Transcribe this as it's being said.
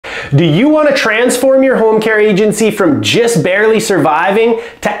Do you want to transform your home care agency from just barely surviving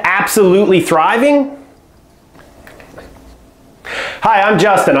to absolutely thriving? Hi, I'm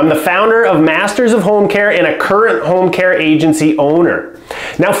Justin. I'm the founder of Masters of Home Care and a current home care agency owner.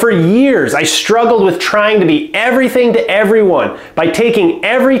 Now, for years, I struggled with trying to be everything to everyone by taking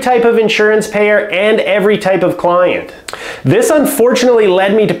every type of insurance payer and every type of client. This unfortunately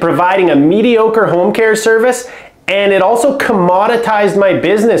led me to providing a mediocre home care service, and it also commoditized my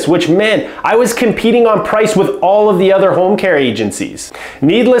business, which meant I was competing on price with all of the other home care agencies.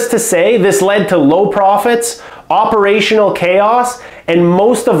 Needless to say, this led to low profits, operational chaos, and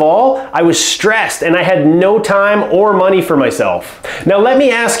most of all, I was stressed and I had no time or money for myself. Now let me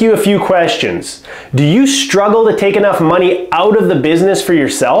ask you a few questions. Do you struggle to take enough money out of the business for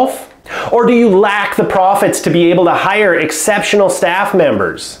yourself? Or do you lack the profits to be able to hire exceptional staff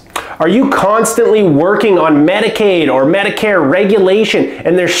members? Are you constantly working on Medicaid or Medicare regulation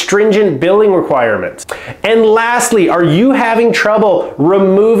and their stringent billing requirements? And lastly, are you having trouble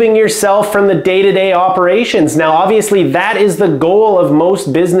removing yourself from the day-to-day operations? Now, obviously, that is the goal of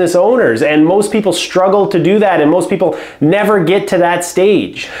most business owners, and most people struggle to do that, and most people never get to that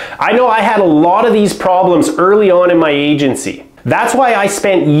stage. I know I had a lot of these problems early on in my agency. That's why I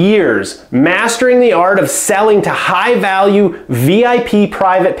spent years mastering the art of selling to high-value VIP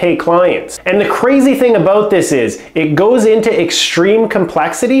private pay clients. And the crazy thing about this is it goes into extreme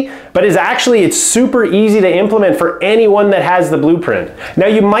complexity, but it's super easy to implement for anyone that has the blueprint. Now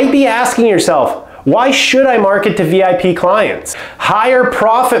you might be asking yourself, why should I market to VIP clients? Higher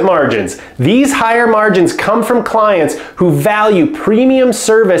profit margins. These higher margins come from clients who value premium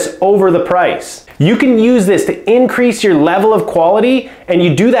service over the price. You can use this to increase your level of quality, and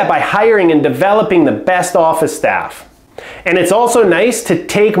you do that by hiring and developing the best office staff. And it's also nice to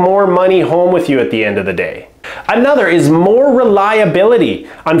take more money home with you at the end of the day. Another is more reliability.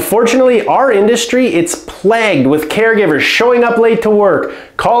 Unfortunately, our industry, it's plagued with caregivers showing up late to work,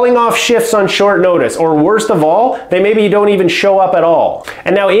 calling off shifts on short notice, or worst of all, they maybe don't even show up at all.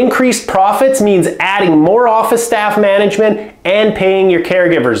 And now increased profits means adding more office staff management and paying your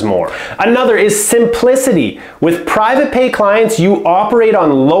caregivers more. Another is simplicity. With private pay clients, you operate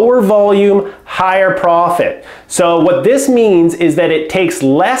on lower volume, higher profit. So what this means is that it takes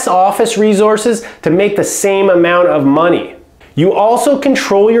less office resources to make the same amount of money. You also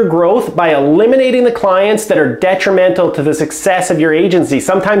control your growth by eliminating the clients that are detrimental to the success of your agency.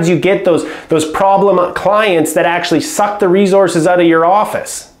 Sometimes you get those problem clients that actually suck the resources out of your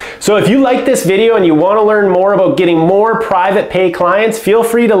office. So if you like this video and you want to learn more about getting more private pay clients, feel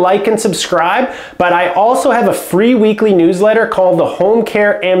free to like and subscribe. But I also have a free weekly newsletter called the Home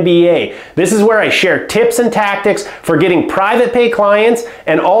Care MBA. This is where I share tips and tactics for getting private pay clients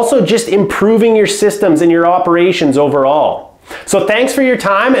and also just improving your systems and your operations overall. So thanks for your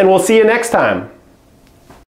time, and we'll see you next time.